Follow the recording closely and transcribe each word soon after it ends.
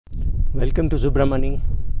Welcome to Subramani.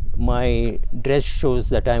 My dress shows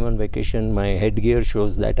that I'm on vacation. My headgear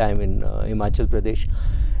shows that I'm in Himachal Pradesh.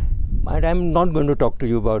 But I'm not going to talk to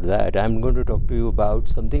you about that. I'm going to talk to you about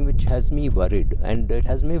something which has me worried. And it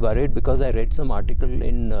has me worried because I read some article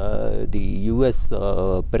in the US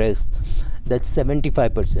press that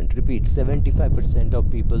 75%, repeat, 75% of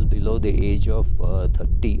people below the age of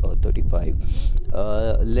 30 or 35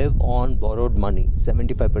 live on borrowed money.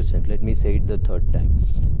 75%, let me say it the third time,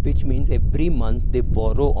 which means every month they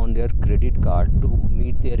borrow on their credit card to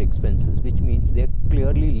meet their expenses, which means they're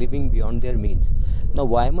clearly living beyond their means. Now,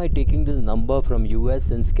 why am I taking this number from US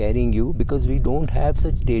and scaring you? Because we don't have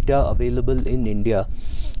such data available in India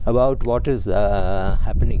about what is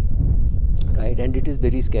happening. Right, and it is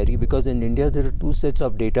very scary because in India there are two sets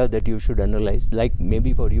of data that you should analyze, like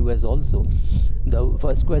maybe for US also. The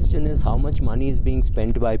first question is how much money is being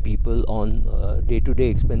spent by people on day-to-day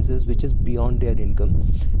expenses which is beyond their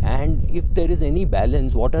income, and if there is any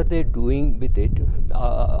balance, what are they doing with it?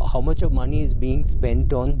 How much of money is being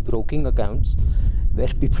spent on broking accounts where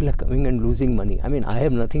people are coming and losing money? I mean, I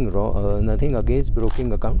have nothing wrong, nothing against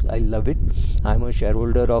broking accounts. I love it. I'm a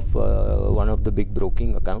shareholder of one of the big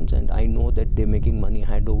broking accounts, and I know that they're making money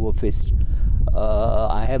hand over fist.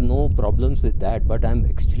 I have no problems with that, but I'm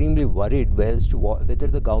extremely worried as to whether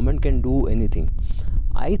the government can do anything.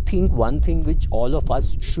 I think one thing which all of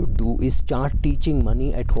us should do is start teaching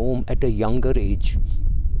money at home at a younger age.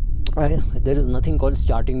 There is nothing called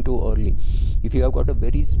starting too early. If you have got a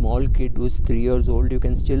very small kid who's 3 years old, you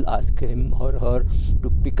can still ask him or her to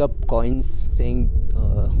pick up coins saying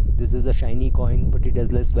this is a shiny coin but it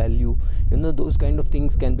has less value. You know, those kind of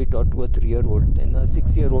things can be taught to a 3-year-old. Then a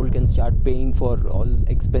 6-year-old can start paying for all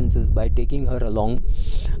expenses by taking her along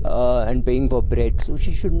and paying for bread. So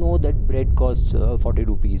she should know that bread costs 40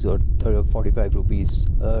 rupees or 45 rupees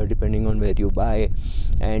depending on where you buy.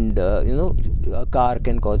 And you know, a car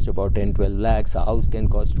can cost about 10-12 lakhs, a house can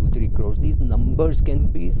cost 2-3 crores. These numbers can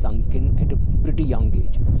be sunk in at a pretty young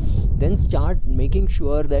age. Then start making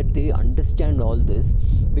sure that they understand all this,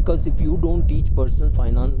 because if you don't teach personal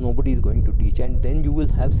finance, nobody is going to teach, and then you will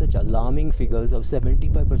have such alarming figures of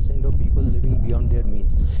 75% of people living beyond their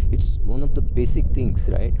means. It's one of the basic things,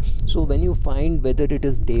 right? So when you find, whether it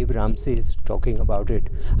is Dave Ramsey talking about it,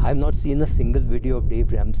 I have not seen a single video of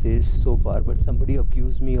Dave Ramsey so far, but somebody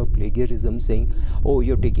accused me of plagiarism saying, oh,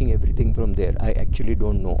 you're taking everything from there. I actually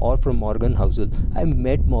don't know. Or from Morgan Housel. I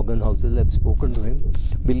met Morgan Housel, I've spoken to him.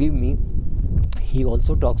 Believe me, he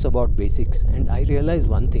also talks about basics, and I realize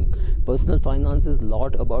one thing: personal finance is a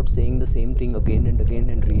lot about saying the same thing again and again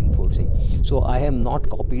and reinforcing. So I am not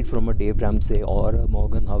copied from a Dave Ramsey or a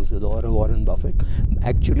Morgan Housel or a Warren Buffett.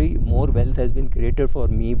 Actually, more wealth has been created for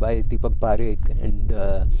me by Deepak Parekh and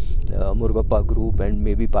Murugappa Group, and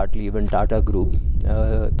maybe partly even Tata Group,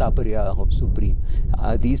 Taparia of Supreme.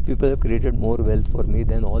 These people have created more wealth for me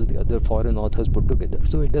than all the other foreign authors put together.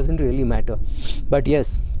 So it doesn't really matter. But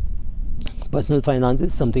yes, personal finance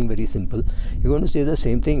is something very simple. You're going to say the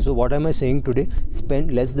same thing. So what am I saying today?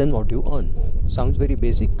 Spend less than what you earn. Sounds very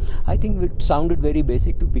basic. I think it sounded very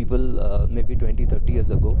basic to people maybe 20-30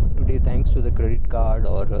 years ago. Today, thanks to the credit card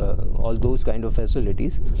or all those kind of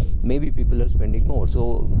facilities, maybe people are spending more.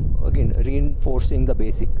 So again, reinforcing the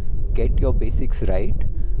basic. Get your basics right.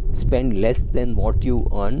 Spend less than what you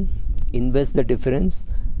earn. Invest the difference.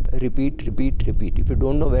 Repeat, repeat, repeat. If you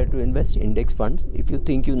don't know where to invest, index funds. If you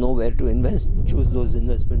think you know where to invest, choose those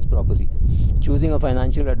investments properly. Choosing a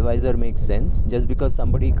financial advisor makes sense. Just because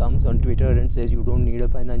somebody comes on Twitter and says you don't need a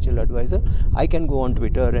financial advisor, I can go on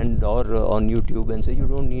Twitter and or on YouTube and say you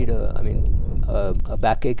don't need a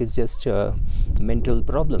backache is just a mental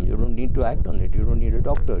problem. You don't need to act on it. You don't need a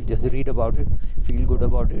doctor. Just read about it, feel good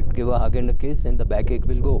about it, give a hug and a kiss, and the backache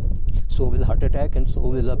will go. So will heart attack, and so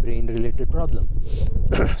will a brain related problem.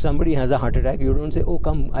 Somebody has a heart attack, you don't say, oh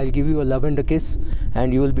come, I'll give you a love and a kiss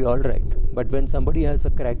and you will be all right. But when somebody has a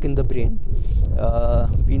crack in the brain,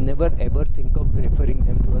 we never ever think of referring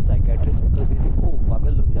them to a psychiatrist, because we think, oh,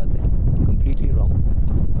 pagal log jate hain. Completely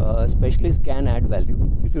wrong. Specialists can add value.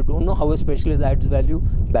 If you don't know how a specialist adds value,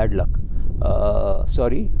 bad luck.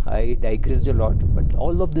 Sorry, I digressed a lot, but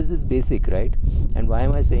all of this is basic, right? And why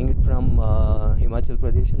am I saying it from Himachal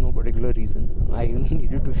Pradesh? No particular reason. I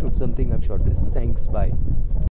needed to shoot something, I've shot this. Thanks, bye.